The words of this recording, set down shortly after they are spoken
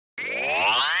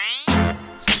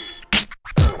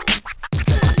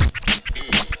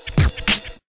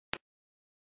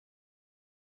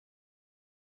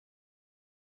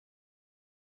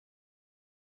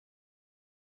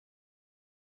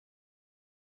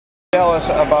Tell us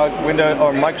about Windows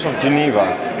or Microsoft Geneva.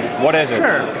 What is it?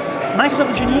 Sure.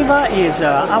 Microsoft Geneva is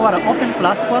our open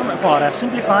platform for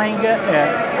simplifying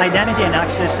identity and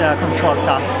access control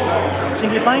tasks.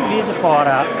 Simplifying this for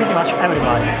pretty much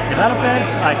everybody,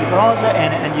 developers, IT pros,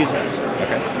 and end users.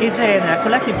 Okay. It's a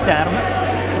collective term,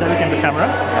 should I look in the camera?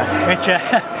 Which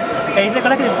is a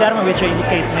collective term which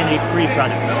indicates mainly three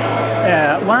products.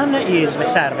 One is the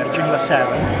server, Geneva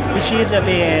Server, which is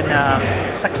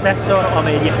the successor of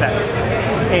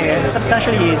ADFS.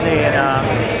 Substantially is an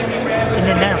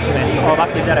enhancement of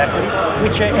Active Directory,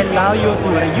 which allow you to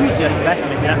reuse your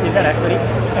investment in Active Directory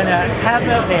and have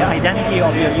the identity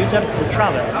of your users to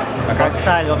travel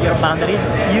outside of your boundaries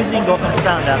using open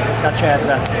standards such as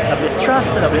AWS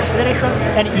Trust, AWS Federation,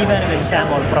 and even the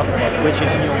SAML protocol, which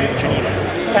is new with Geneva.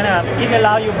 And it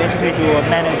allows you basically to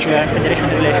manage federation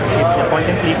relationships point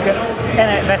and click,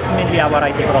 and that's mainly our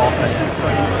IT Pro offering.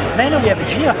 Then we have the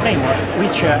Geneva framework,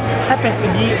 which happens to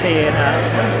be the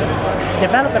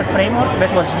developer framework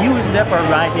that was used for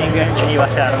writing Geneva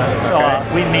Server. So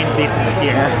we mean business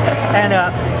here. And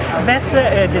that's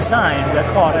designed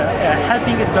for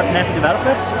helping .NET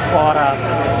developers for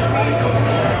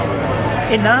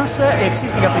enhance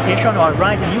existing application or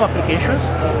write new applications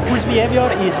whose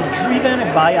behavior is driven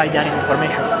by identity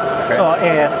information. Okay. So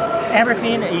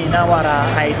everything in our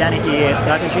identity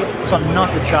strategy, so not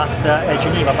just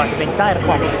Geneva, but the entire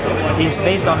company, is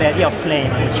based on the idea of claim,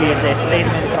 which is a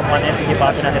statement from one entity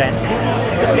about another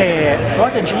entity.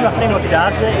 What the Geneva framework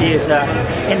does is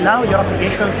allow your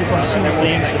application to consume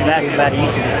claims very, very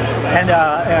easily. And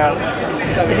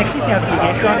an existing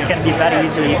application can be very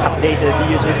easily updated to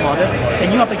use this model,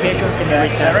 and new applications can be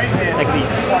written like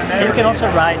this. And you can also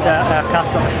write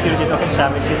custom security token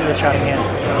services, which are again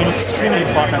an extremely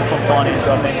important component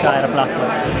of the entire platform.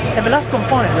 And the last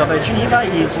component of Geneva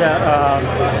is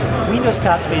Windows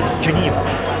Cards-based Geneva,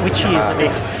 which is the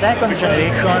second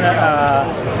generation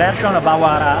version of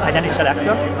our identity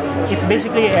selector. It's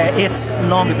basically, it's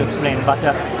long to explain, but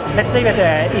let's say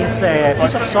that it's a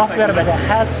piece of software that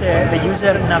helps the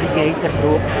user navigate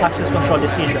through access control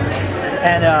decisions.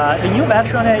 And the new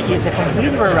version is a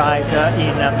complete rewrite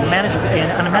in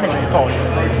unmanaged code.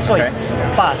 So it's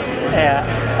fast.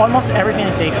 Almost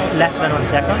everything takes less than 1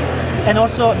 second. And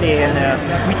also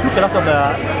we took a lot of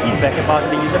feedback about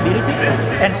the usability,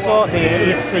 and so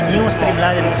it's a new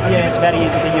streamlined experience, very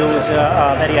easy to use,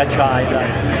 very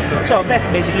agile. So that's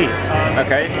basically it.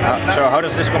 Okay, so how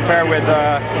does this compare with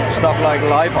stuff like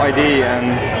Live ID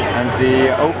and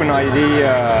the OpenID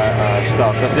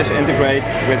stuff? Does this integrate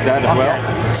with that as well?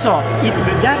 So it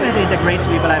definitely integrates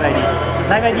with Live ID.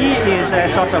 Live ID is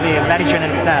sort of a very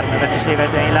generic term. Let's say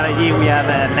that in Live ID we have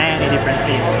many different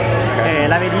things.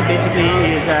 Live ID basically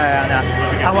is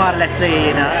our, let's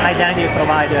say, identity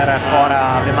provider for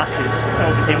the masses,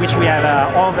 in which we have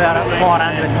over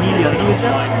 400 million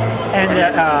users, and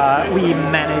we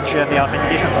manage the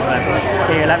authentication for them.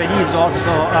 Live ID is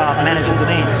also managed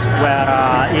domains, where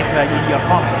if in your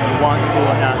company you want to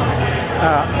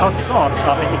outsource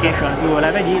authentication to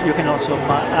Live ID, you can also,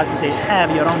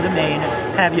 have your own domain,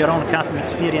 have your own custom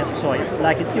experience, so it's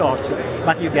like it's yours,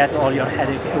 but you get all your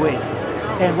headache away.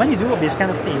 And when you do these kind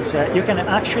of things, you can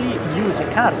actually use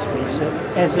a card space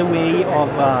as a way of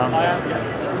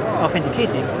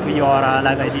authenticating to your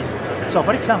Live ID. So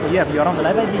for example, you have your own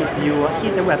Live ID, you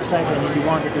hit the website and you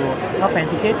want to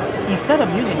authenticate. Instead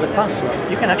of using the password,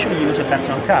 you can actually use a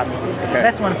personal card. Okay.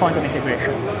 That's one point of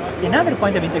integration. Another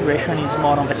point of integration is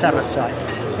more on the server side.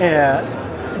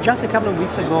 Just a couple of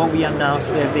weeks ago, we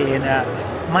announced the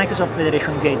Microsoft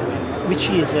Federation Gateway, which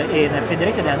is a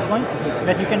federated endpoint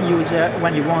that you can use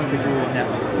when you want to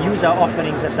do user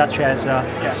offerings such as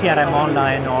CRM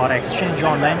Online or Exchange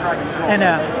Online, and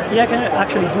you can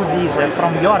actually do this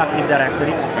from your Active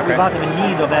Directory without the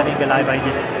need of having a Live ID.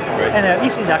 And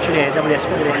this is actually a AWS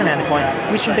Federation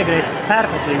endpoint which integrates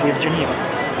perfectly with Geneva.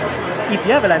 If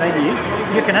you have a Live ID,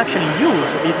 you can actually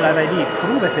use this Live ID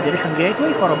through the Federation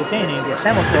Gateway for obtaining a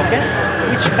SAML token,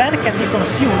 which then can be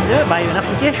consumed by an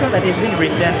application that is being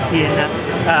written in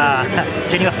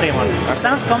Geneva Framework. It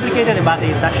sounds complicated, but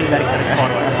it's actually very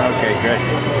straightforward. Okay, great.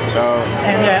 So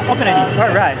and OpenID,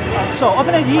 all right. So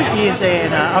OpenID is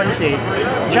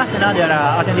just another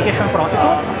authentication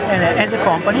protocol, and as a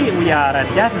company, we are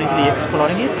definitely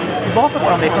exploring it, both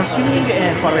from the consuming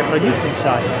and for the producing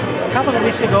side. a couple of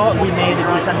weeks ago, we made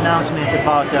this announcement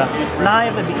about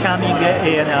Live becoming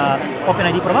an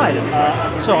OpenID provider.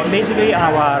 So basically,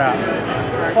 our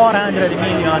 400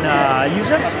 million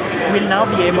users will now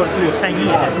be able to sign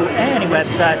in to any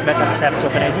website that accepts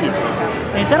OpenIDs.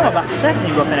 In terms of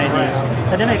accepting OpenIDs,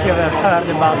 I don't know if you've ever heard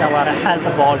about our Health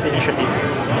Vault initiative.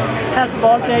 Health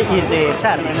Vault is a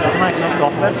service that Microsoft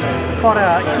offers for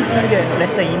keeping,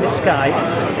 let's say, in the sky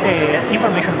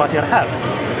information about your health.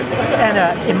 And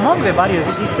among the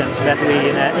various systems that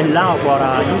we allow for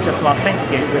a user to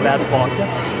authenticate with Health Vault,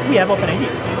 we have OpenID.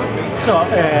 So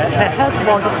the Health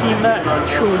Vault team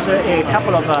chose a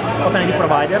couple of OpenID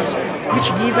providers which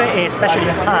give especially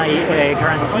high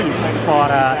guarantees for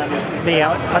the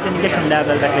authentication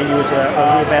level that they use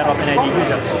with their OpenID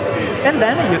users. And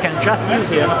then you can just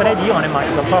use an OpenID on a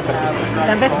Microsoft property.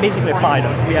 And that's basically a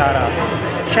pilot. We are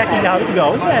checking how it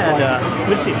goes and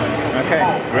we'll see. Okay,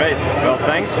 great. Well,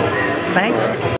 thanks. Thanks.